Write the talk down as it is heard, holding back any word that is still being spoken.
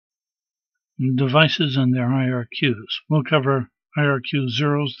Devices and their IRQs. We'll cover IRQ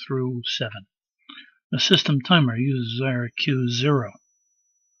 0s through 7. The system timer uses IRQ 0.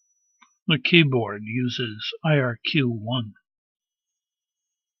 The keyboard uses IRQ 1.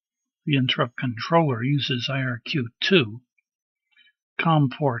 The interrupt controller uses IRQ 2. COM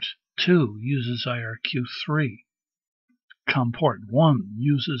port 2 uses IRQ 3. COM port 1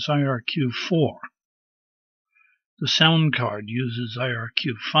 uses IRQ 4. The sound card uses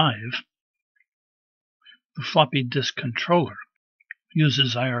IRQ 5. The floppy disk controller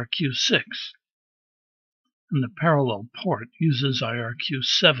uses IRQ 6. And the parallel port uses IRQ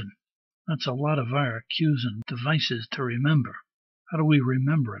 7. That's a lot of IRQs and devices to remember. How do we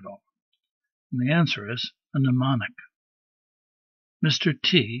remember it all? And the answer is a mnemonic. Mr.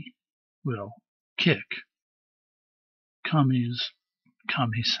 T will kick commies,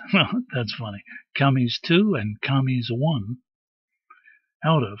 that's funny, commies 2 and commies 1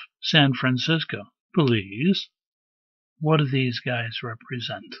 out of San Francisco. Please, what do these guys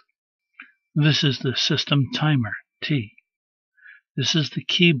represent? This is the system timer, T. This is the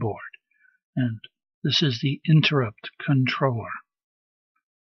keyboard, and this is the interrupt controller.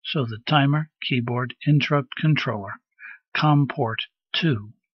 So the timer, keyboard, interrupt controller, COM port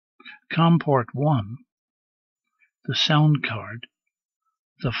 2, COM port 1, the sound card,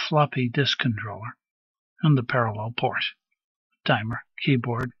 the floppy disk controller, and the parallel port. Timer,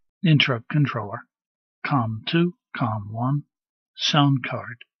 keyboard, interrupt controller, COM 2, COM 1, sound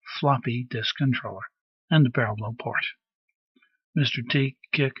card, floppy disk controller, and the parallel port. Mr. T,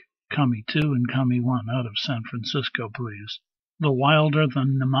 kick, commie 2 and commie 1 out of San Francisco, please. The wilder the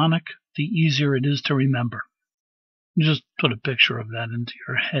mnemonic, the easier it is to remember. Just put a picture of that into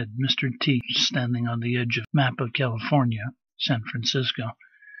your head. Mr. T standing on the edge of map of California, San Francisco,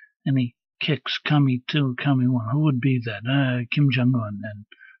 and he kicks commie 2, commie 1. Who would be that? Kim Jong-un, and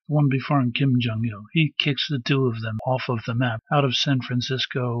the one before him, Kim Jong-il. He kicks the two of them off of the map, out of San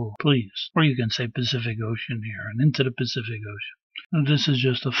Francisco, please. Or you can say Pacific Ocean here, and into the Pacific Ocean. And this is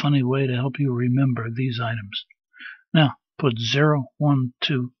just a funny way to help you remember these items. Now, put 0, 1,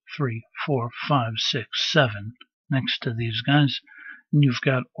 2, 3, 4, 5, 6, 7 next to these guys, and you've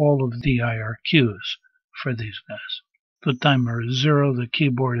got all of the IRQs for these guys. The timer is 0, the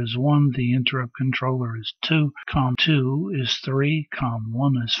keyboard is 1, the interrupt controller is 2, COM 2 is 3, COM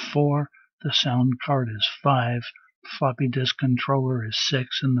 1 is 4, the sound card is 5, floppy disk controller is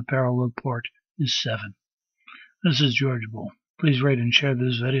 6, and the parallel port is 7. This is George Boole. Please rate and share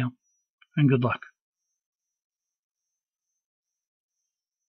this video, and good luck.